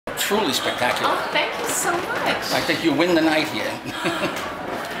truly spectacular. Oh, thank you so much. I think you win the night here.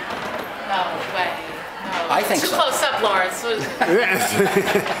 No way. No. I think Too so. close up, Lawrence.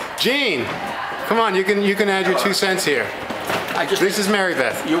 Gene, come on, you can add your 2 cents here. This is Mary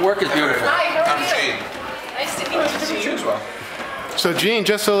Beth. Your work is beautiful. Hi, how are I'm you? Gene. Nice to meet you, Gene. Well. So Gene,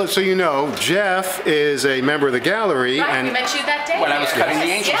 just so you know, Jeff is a member of the gallery, Right, and we met you that day. When I was cutting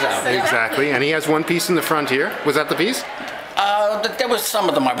the angels out. exactly, and he has one piece in the front here. Was that the piece? There was some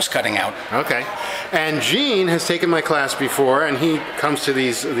of them I was cutting out. Okay. And Gene has taken my class before, and he comes to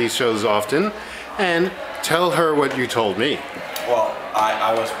these shows often. And tell her what you told me. Well,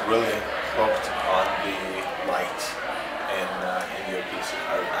 I was really hooked on the light in your pieces.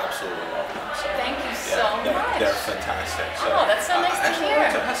 I absolutely love them. So, Thank you so much. They're fantastic. So, Oh, that's so nice to actually, hear.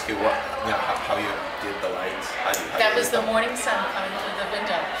 I wanted to ask you how you did the lights. That was the morning sun coming through the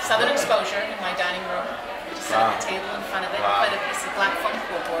window. Southern exposure in my dining room. I just set up a table in front of it, put a piece of black foam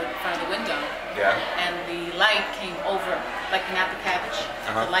board in front of the window. Yeah. And the light came over, like napa cabbage.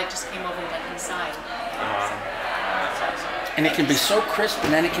 The light just came over and went inside. And it can be so crisp,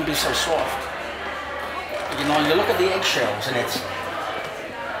 and then it can be so soft. You know, you look at the eggshells, and it's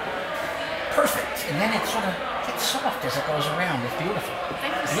perfect. And then it sort of gets soft as it goes around. It's beautiful.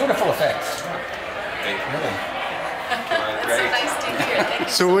 Thank you so Beautiful effects. Thank you. Really. That's so nice to hear. Thank you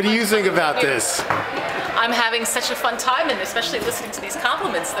So what do you think about this? I'm having such a fun time, and especially listening to these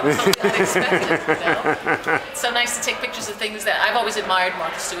compliments that were totally unexpected. You know? It's so nice to take pictures of things that I've always admired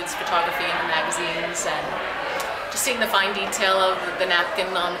Martha Stewart's photography in the magazines, and just seeing the fine detail of the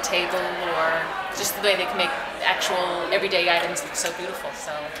napkin on the table, or just the way they can make actual everyday items look so beautiful.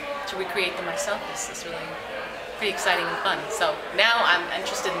 So to recreate them myself is really pretty exciting and fun. So now I'm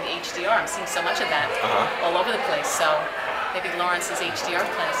interested in the HDR. I'm seeing so much of that all over the place. So maybe Lawrence's HDR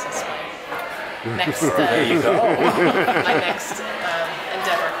class is my next, There you go. my next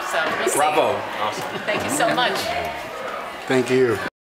endeavor. So we'll see. Bravo. Awesome. Thank you so much. Thank you.